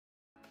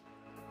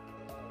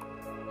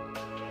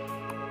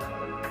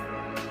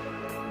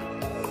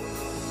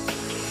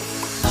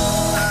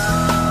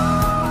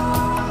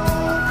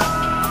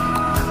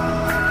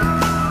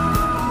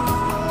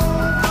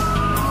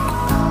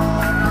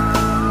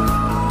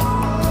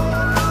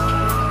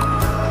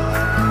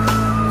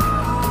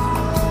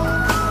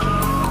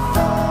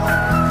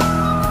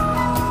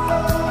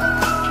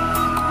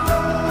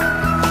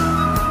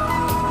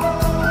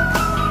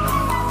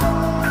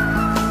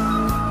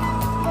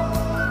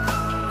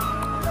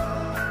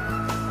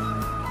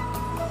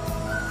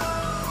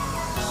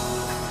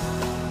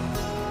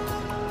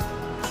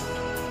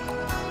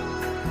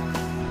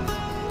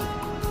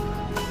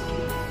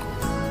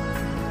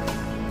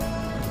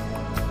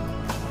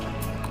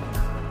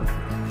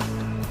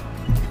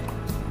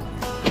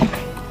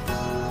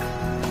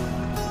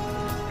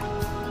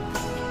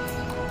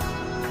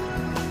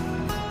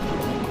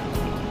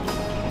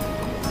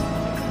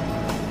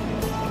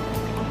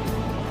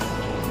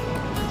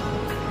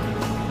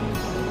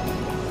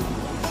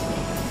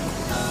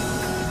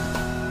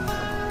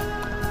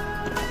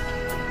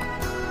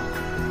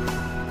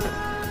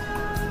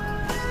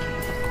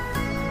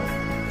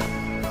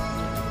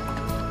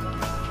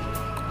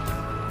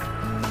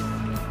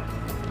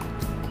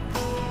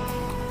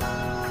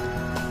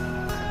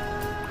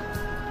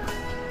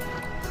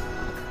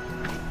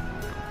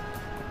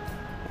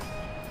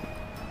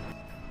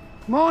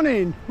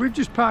Morning, we've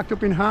just parked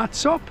up in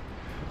Hartsop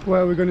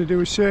where we're going to do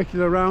a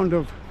circular round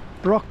of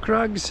Brock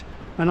Crags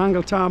and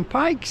Angletarn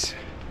Pikes.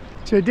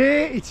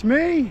 Today it's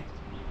me,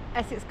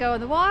 Essex Go on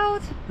the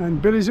Wild, and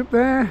Billy's up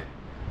there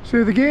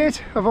through the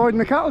gate avoiding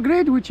the cattle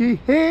grid, which he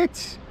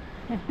hates.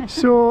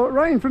 So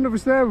right in front of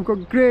us there we've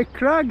got Great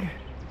Crag,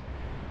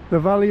 the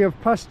Valley of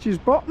Pastures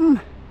Bottom.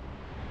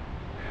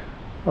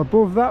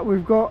 Above that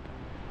we've got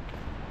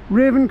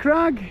Raven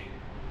Crag,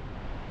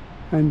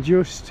 and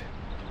just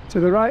to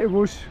the right of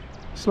us,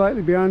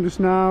 slightly behind us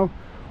now,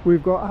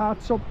 we've got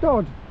Hartsop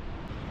Dodd.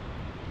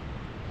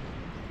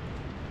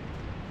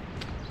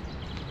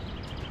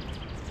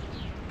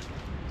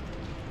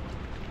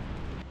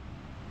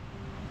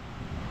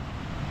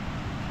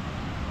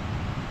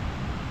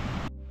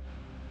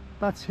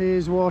 That's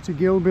Hewitts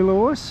Gill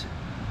below us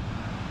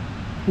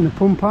in a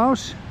pump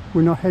house.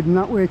 We're not heading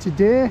that way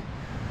today.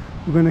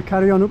 We're going to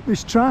carry on up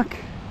this track,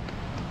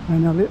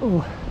 and a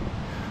little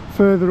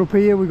further up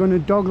here we're going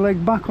to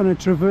dogleg back on a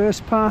traverse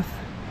path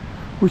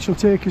which will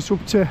take us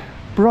up to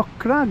Brock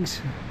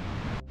Crags.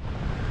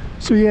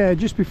 So yeah,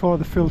 just before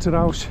the filter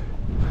house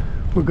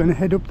we're going to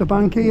head up the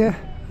bank here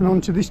and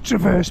onto this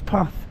traverse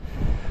path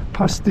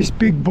past this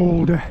big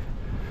boulder.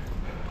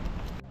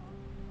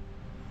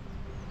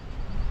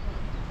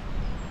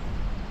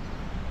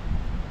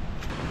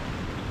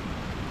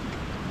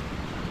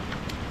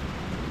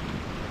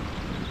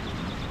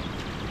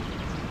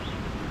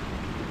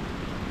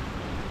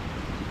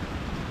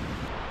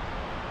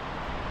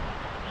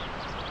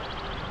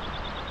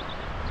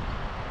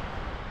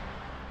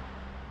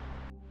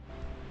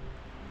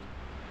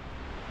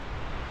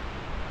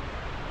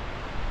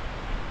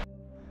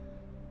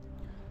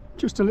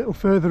 Just a little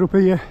further up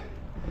here,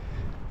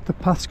 the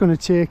path's going to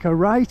take a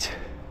right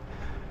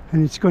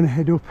and it's going to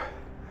head up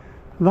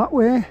that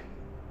way,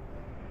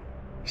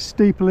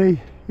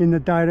 steeply in the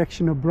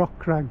direction of Brock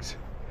Crags.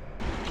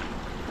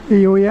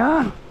 Here we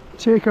are,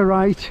 take a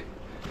right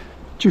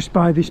just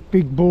by this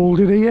big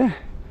boulder here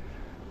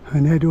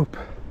and head up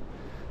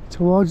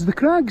towards the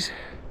crags.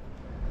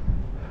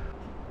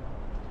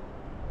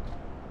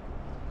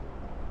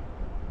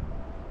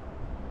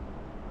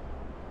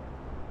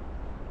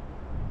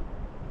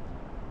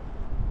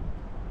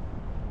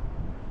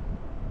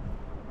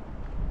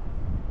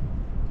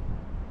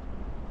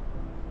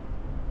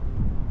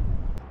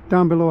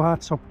 Down below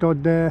Hartsop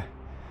Dodd there,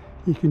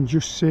 you can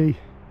just see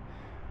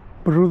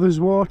Brothers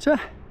Water.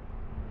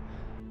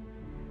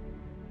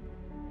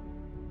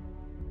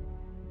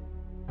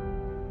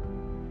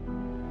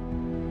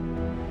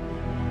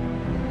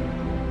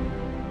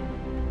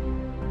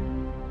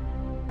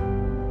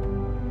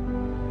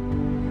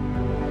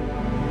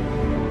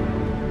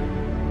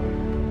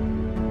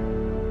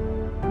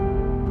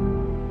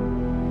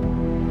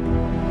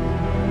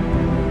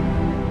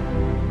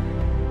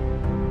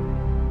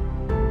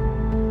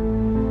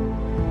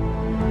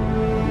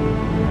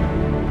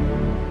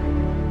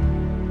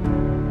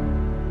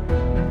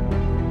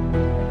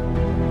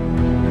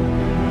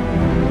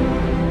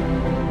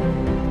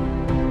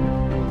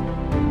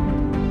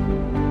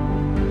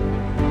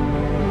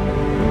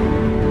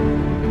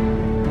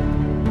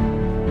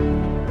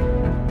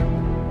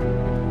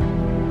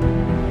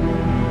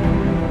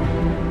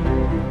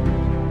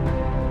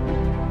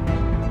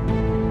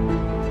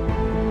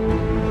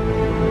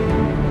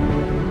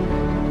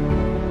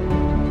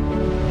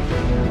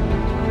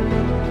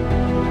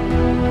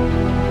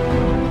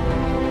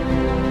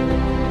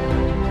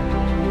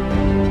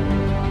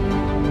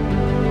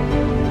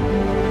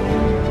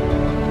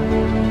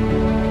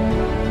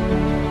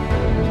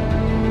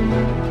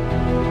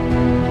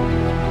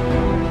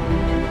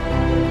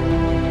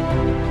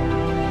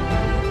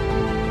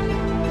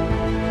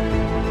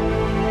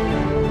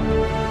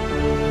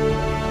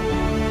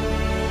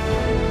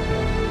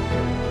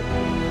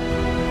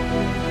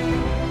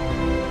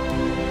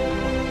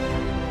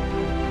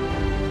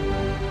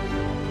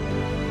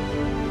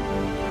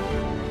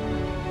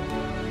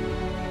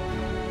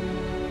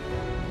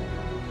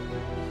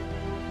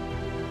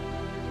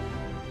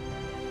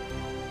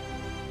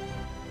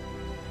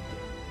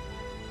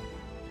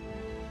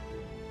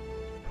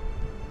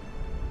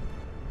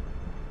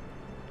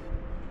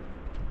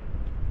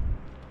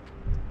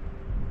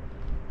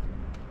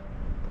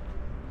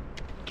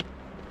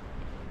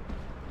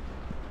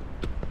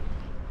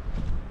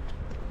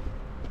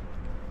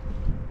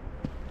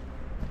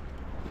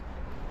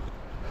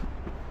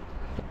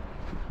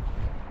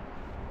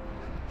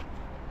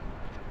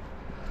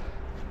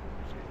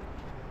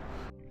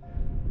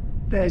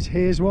 There's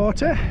Hewitts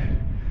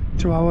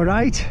to our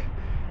right,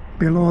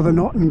 below the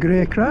Knot and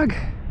Grey Crag,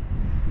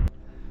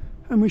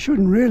 and we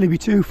shouldn't really be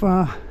too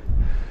far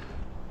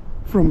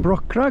from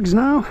Brock Crags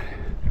now.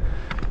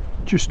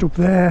 Just up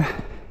there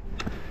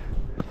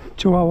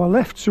to our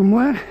left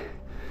somewhere.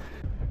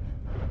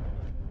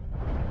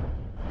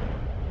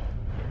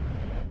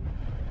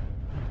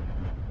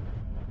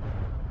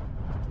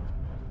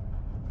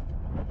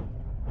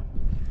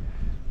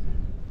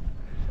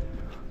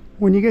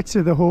 When you get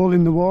to the hole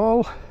in the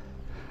wall,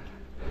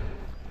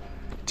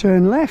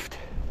 turn left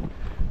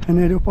and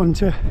head up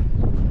onto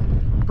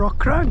Brock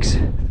Crags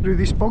through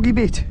this boggy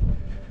bit.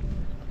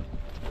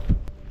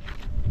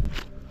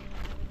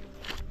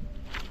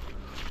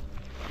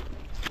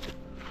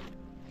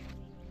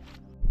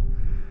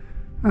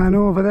 And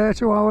over there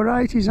to our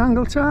right is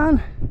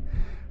Angletarn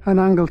and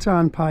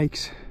Angletarn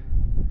Pikes.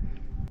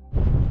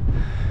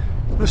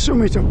 The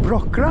summit of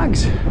Brock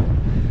Crags,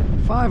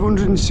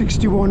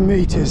 561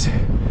 metres.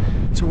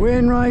 It's a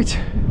Wainwright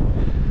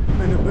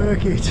and a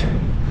Burkitt.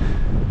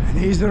 And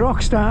he's the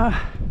rock star.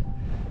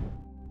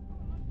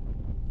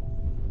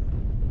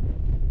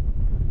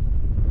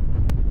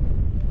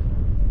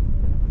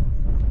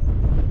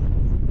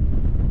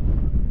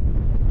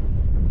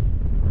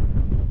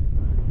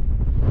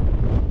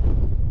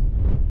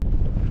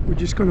 We're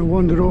just going to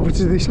wander over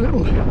to this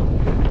little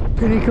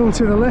pinnacle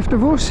to the left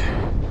of us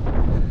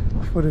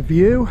for a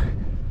view,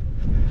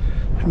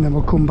 and then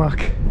we'll come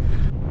back.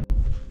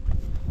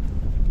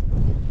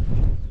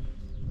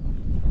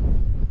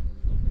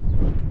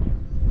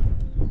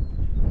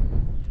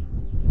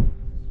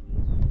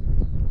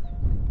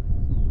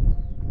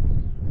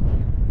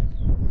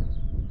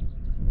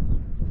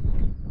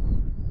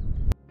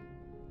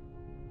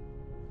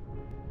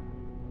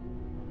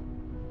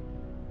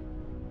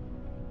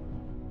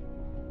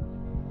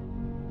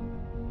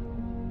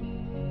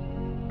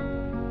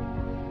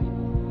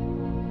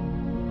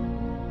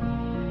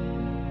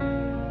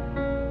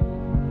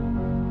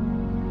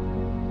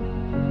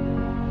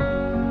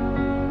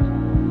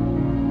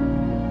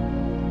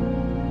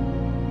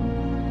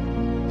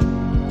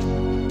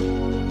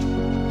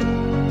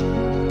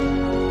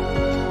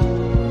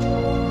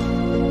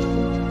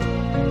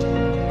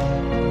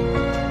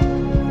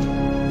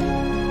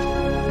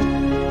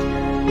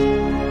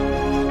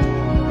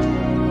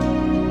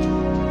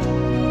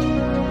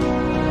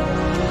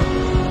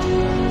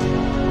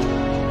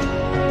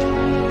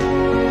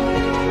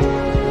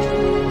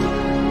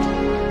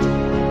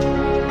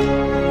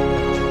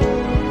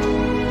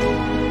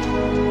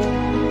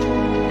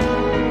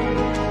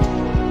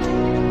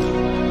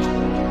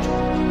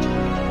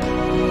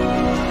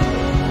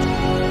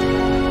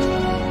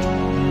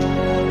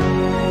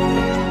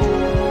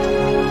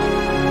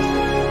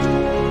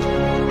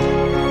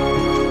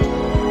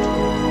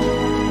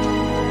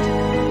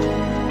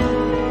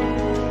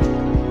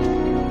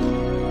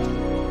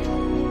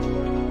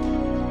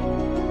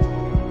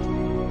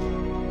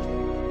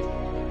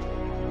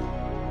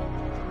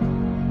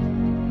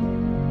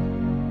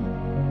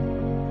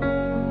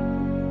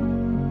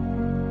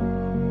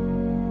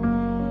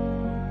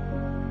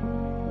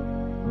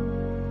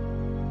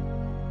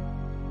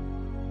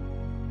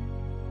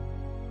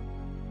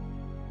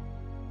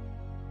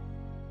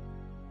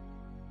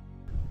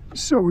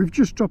 So we've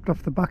just dropped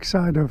off the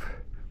backside of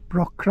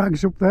Brock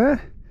Crags up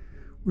there.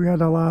 We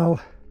had a little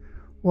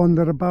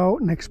wander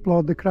about and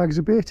explored the crags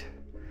a bit,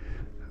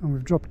 and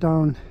we've dropped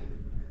down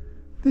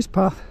this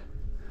path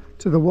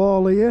to the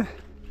wall here.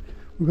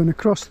 We're going to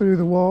cross through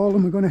the wall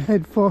and we're going to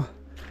head for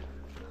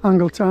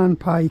Angletarn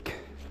Pike.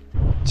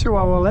 To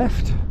our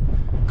left,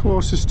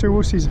 closest to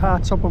us, is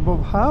Hartsop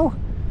above Howe.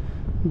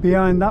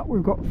 Behind that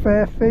we've got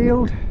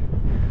Fairfield,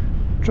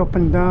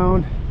 dropping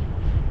down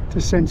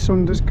to St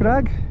Sunders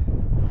Crag.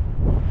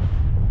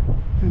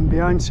 And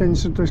behind St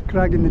Sunders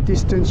Crag in the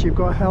distance you've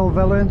got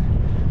Helvellyn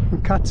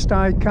and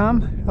Catchment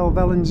Cam.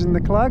 Helvellyn's in the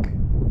clag,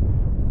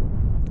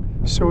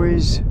 so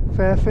is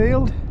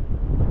Fairfield.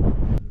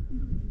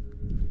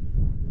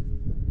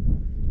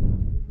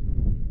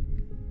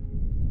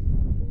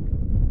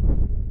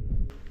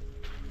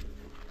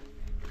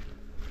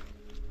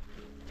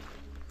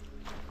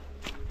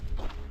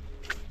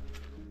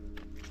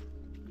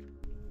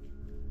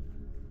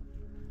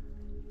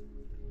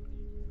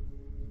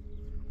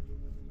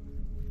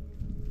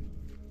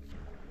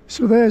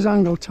 So there's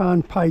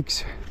Angletarn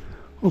Pikes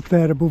up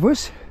there above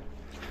us.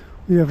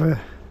 We have a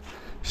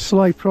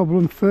slight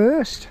problem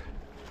first,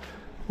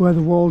 where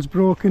the wall's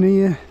broken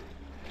here.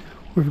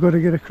 We've got to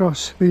get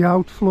across the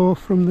outflow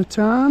from the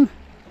tarn.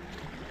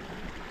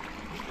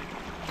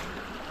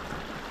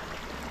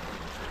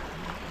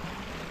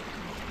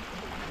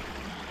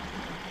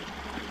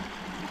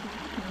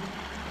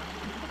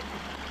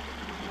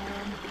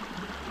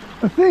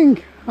 I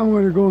think I'm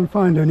going to go and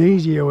find an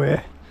easier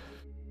way.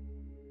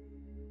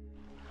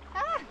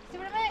 See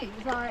what I mean?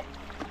 It's like,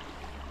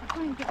 I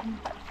can't get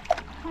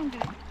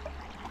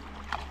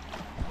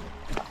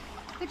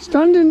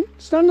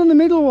Stand on the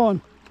middle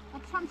one.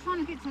 I'm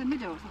trying to get to the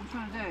middle, that's what I'm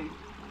trying to do.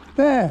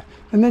 There,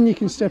 and then you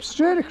can step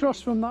straight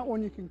across from that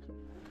one. You can.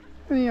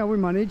 Anyhow, we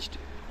managed.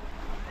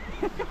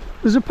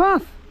 There's a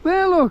path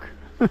there, look.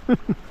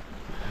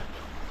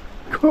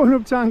 Going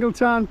up to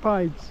Angletarn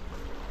Pikes.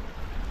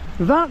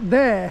 That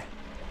there,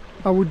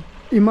 I would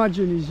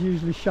imagine, is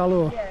usually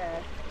shallow. Yeah.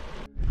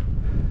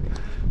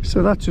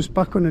 So that's just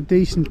back on a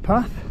decent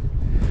path,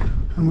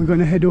 and we're going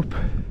to head up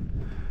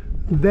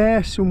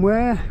there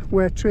somewhere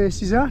where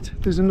Trace is at.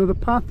 There's another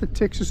path that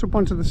takes us up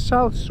onto the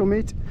south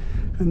summit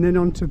and then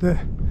onto the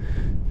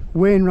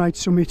Wainwright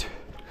summit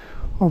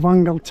of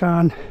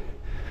Angletarn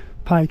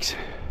Pikes.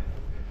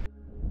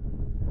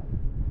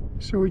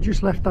 So we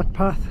just left that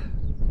path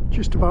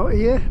just about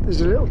here. There's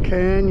a little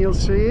cairn, you'll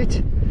see it,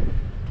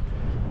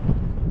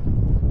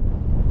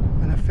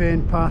 and a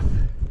faint path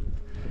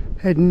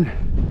heading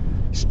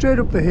straight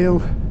up the hill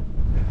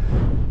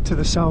to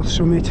the south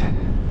summit.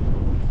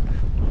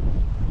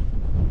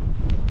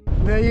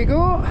 There you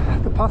go,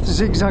 the path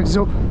zigzags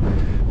up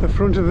the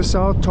front of the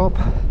south top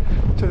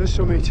to the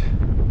summit.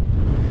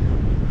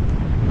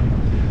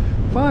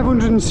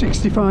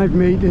 565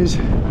 metres.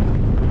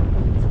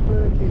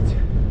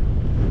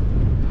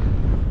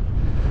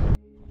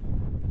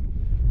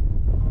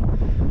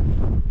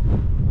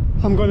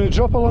 I'm going to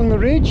drop along the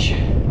ridge,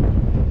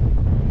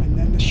 and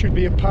then there should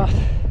be a path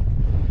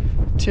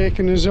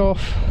taking us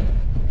off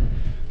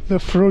the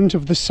front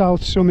of the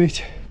south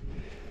summit,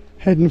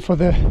 heading for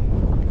the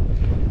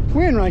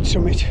Wainwright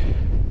summit.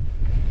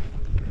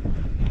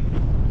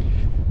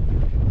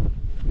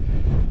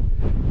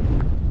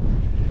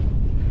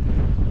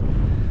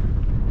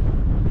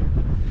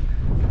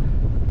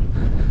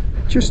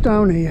 Just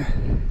down here.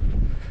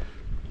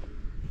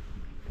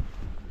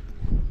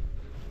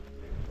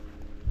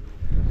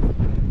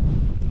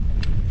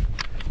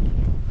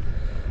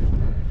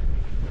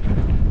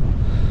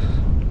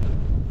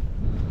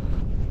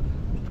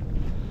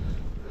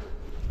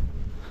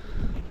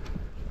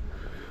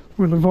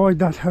 We'll avoid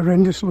that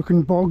horrendous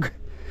looking bog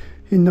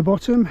in the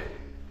bottom,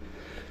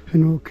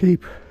 and we'll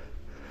keep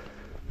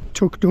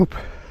tucked up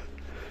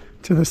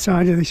to the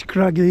side of this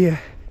crag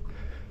here,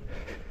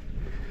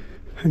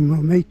 and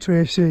we'll meet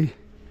Tracy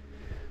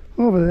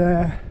over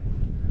there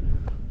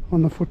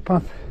on the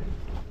footpath.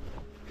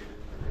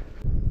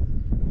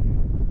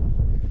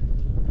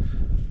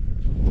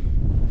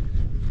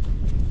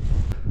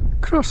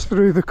 Cross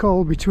through the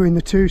col between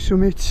the two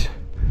summits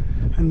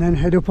and then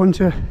head up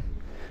onto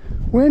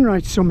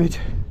Wainwright summit.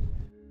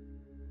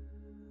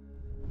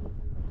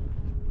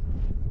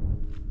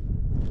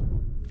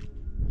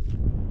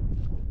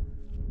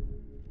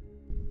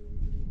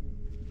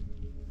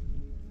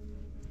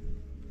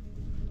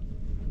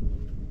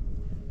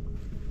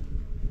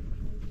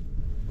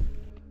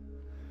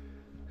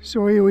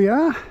 So here we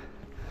are,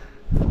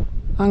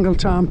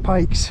 Angletarn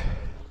Pikes,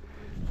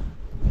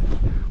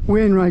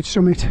 Wainwright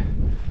summit,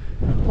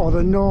 or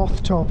the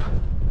north top.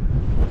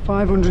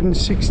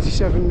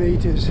 567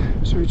 metres,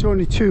 so it's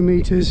only 2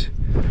 metres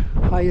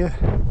higher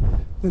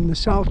than the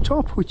south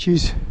top, which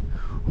is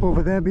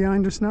over there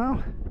behind us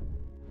now.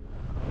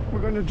 We're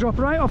going to drop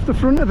right off the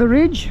front of the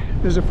ridge.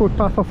 There's a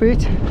footpath off it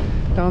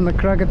down the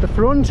crag at the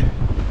front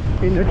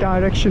in the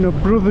direction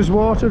of Brothers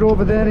Water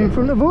over there in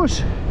front of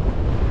us,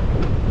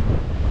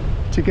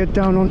 to get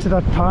down onto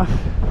that path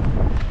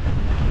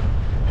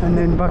and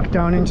then back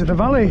down into the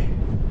valley.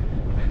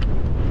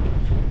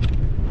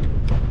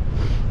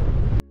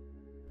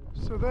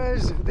 So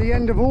there's the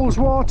end of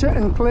Ullswater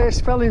and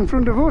Place Fell in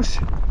front of us.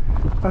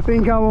 I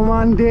think our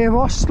man Dave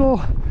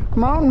Austell,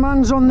 mountain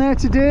man's on there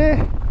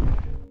today.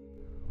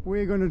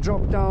 We're going to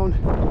drop down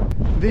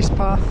this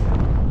path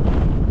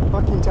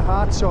back into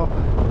Hartsop.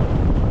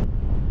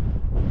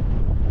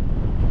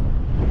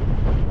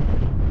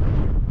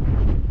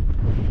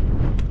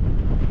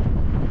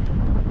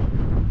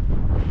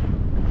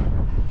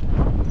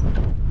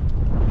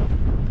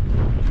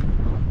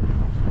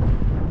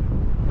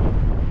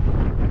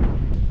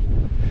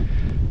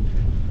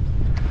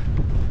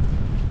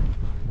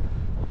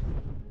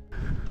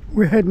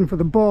 We're heading for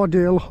the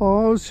Boredale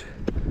Hause,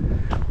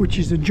 which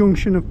is a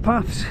junction of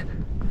paths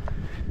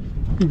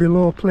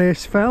below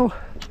Place Fell.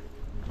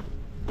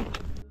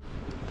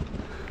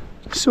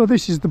 So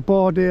this is the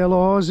Boredale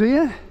Hause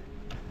here.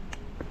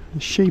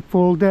 The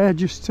sheepfold there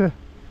just to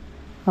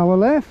our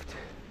left.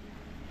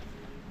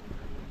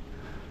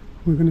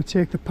 We're going to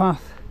take the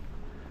path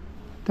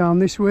down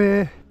this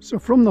way. So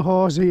from the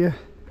Hause here,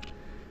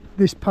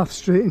 this path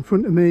straight in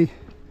front of me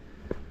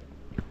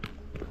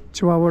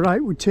to our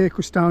right would take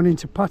us down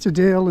into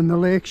Martindale and the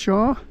lake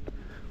shore.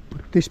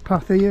 But this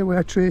path here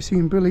where Tracy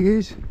and Billy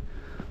is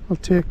will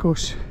take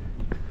us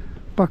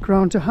back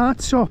round to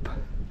Hartsop.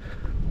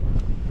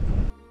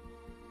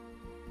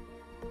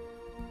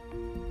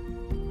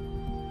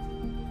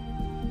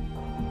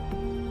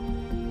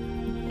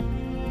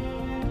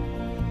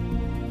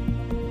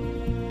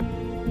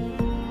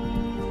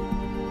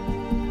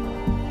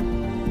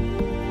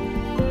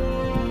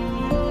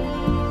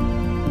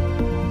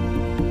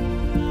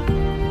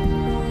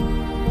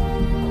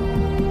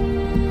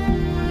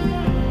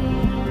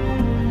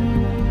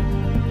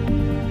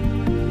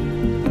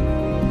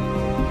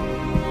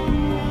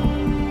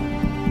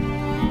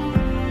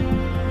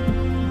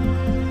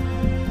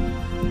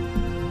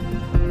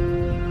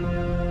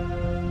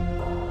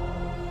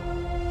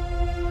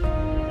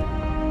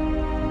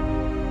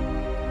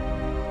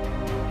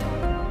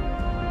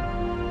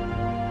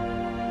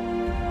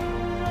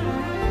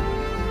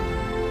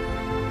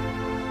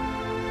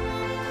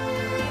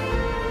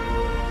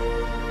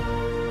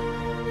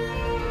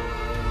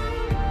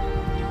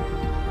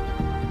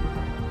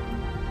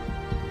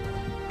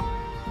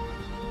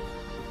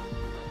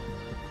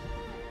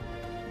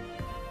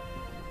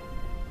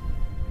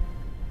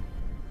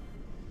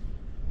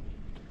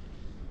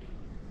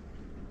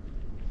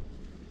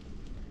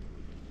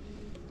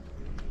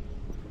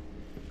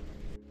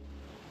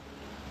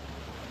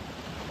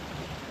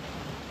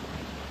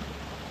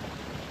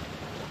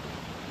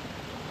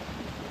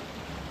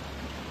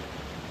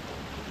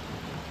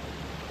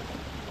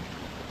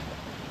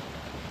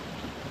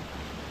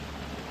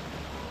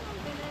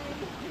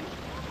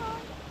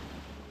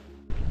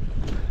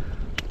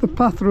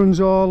 path runs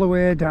all the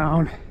way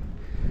down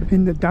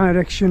in the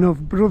direction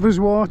of Brothers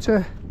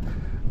Water,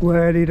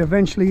 where it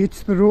eventually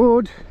hits the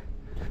road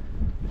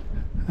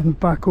and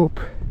back up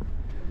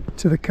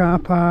to the car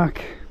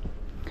park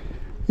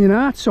in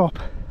Hartsop.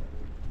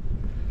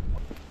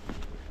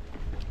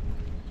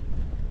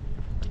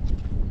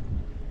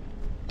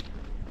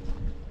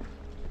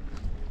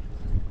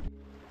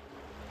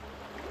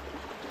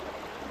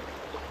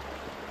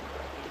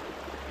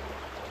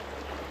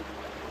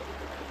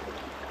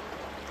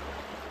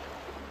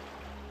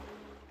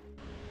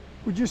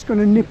 We're just going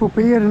to nip up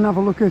here and have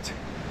a look at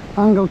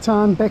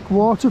Angletarn Pikes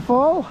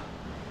waterfall.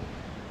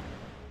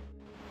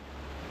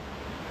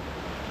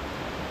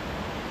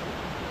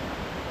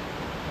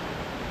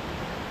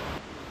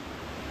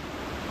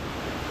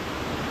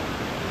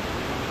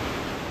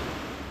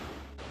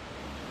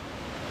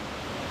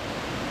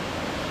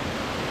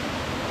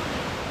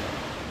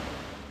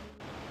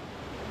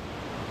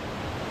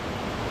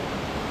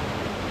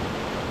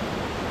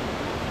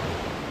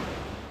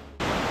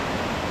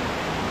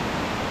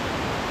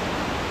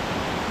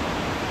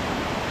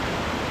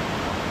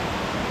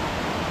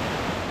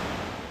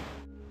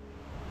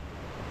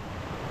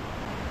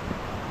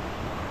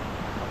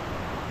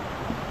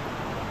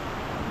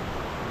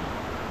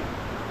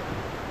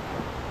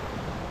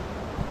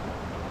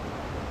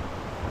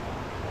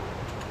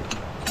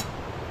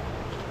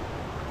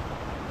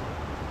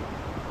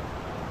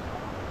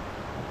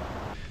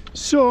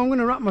 So I'm going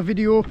to wrap my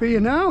video up here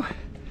now.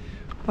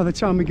 By the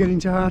time we get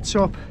into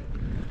Hartsop,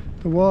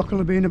 the walk will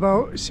have been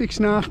about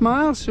 6.5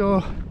 miles,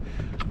 so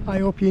I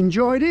hope you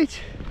enjoyed it.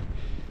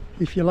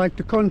 If you like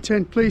the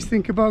content, please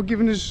think about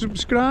giving us a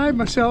subscribe.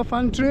 Myself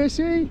and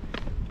Tracy,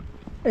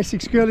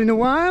 Essex Girl in the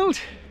Wild.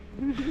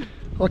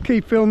 I'll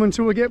keep filming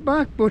until we get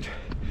back, but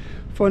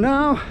for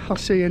now, I'll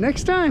see you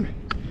next time.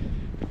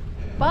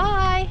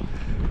 Bye.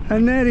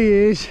 And there he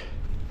is,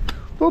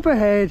 up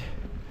ahead,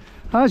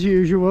 as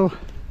usual.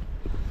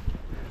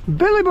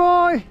 Billy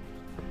boy!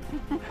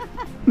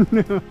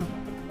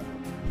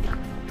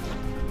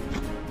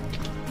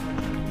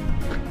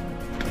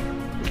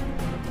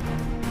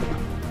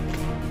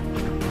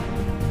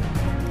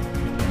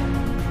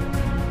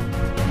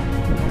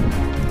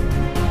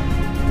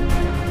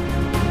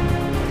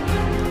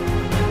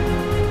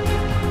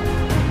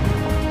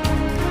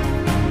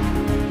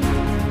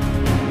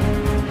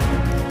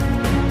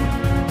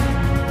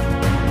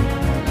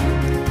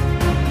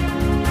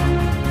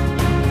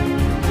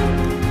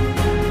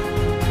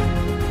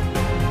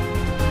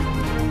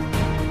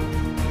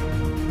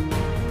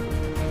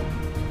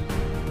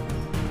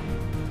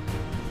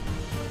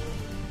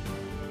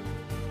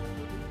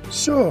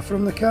 So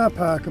from the car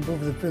park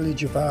above the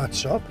village of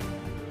Hartsop,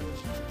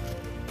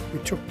 we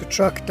took the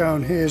track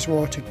down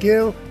Hewitts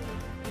Gill,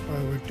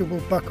 while we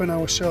doubled back on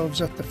ourselves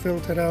at the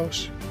filter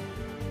house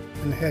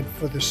and head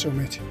for the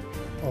summit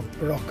of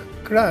Brock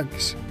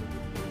Crags.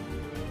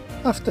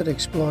 After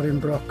exploring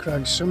Brock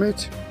Crags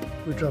summit,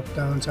 we drop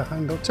down to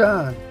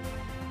Angletarn,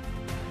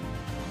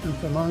 and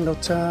from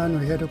Angletarn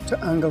we head up to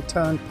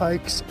Angletarn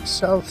Pikes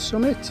South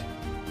Summit,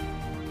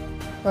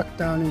 back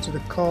down into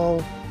the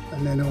Call,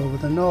 and then over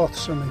the North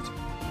Summit.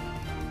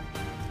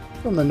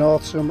 From the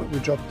North Summit we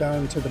drop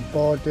down to the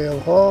Boredale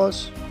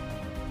Horse,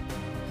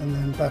 and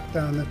then back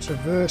down the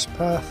Traverse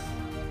Path,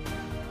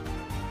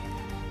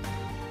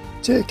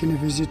 taking a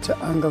visit to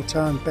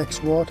Angletarn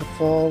Pikes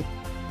waterfall.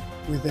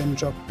 We then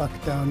drop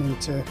back down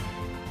into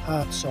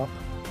Hartsop.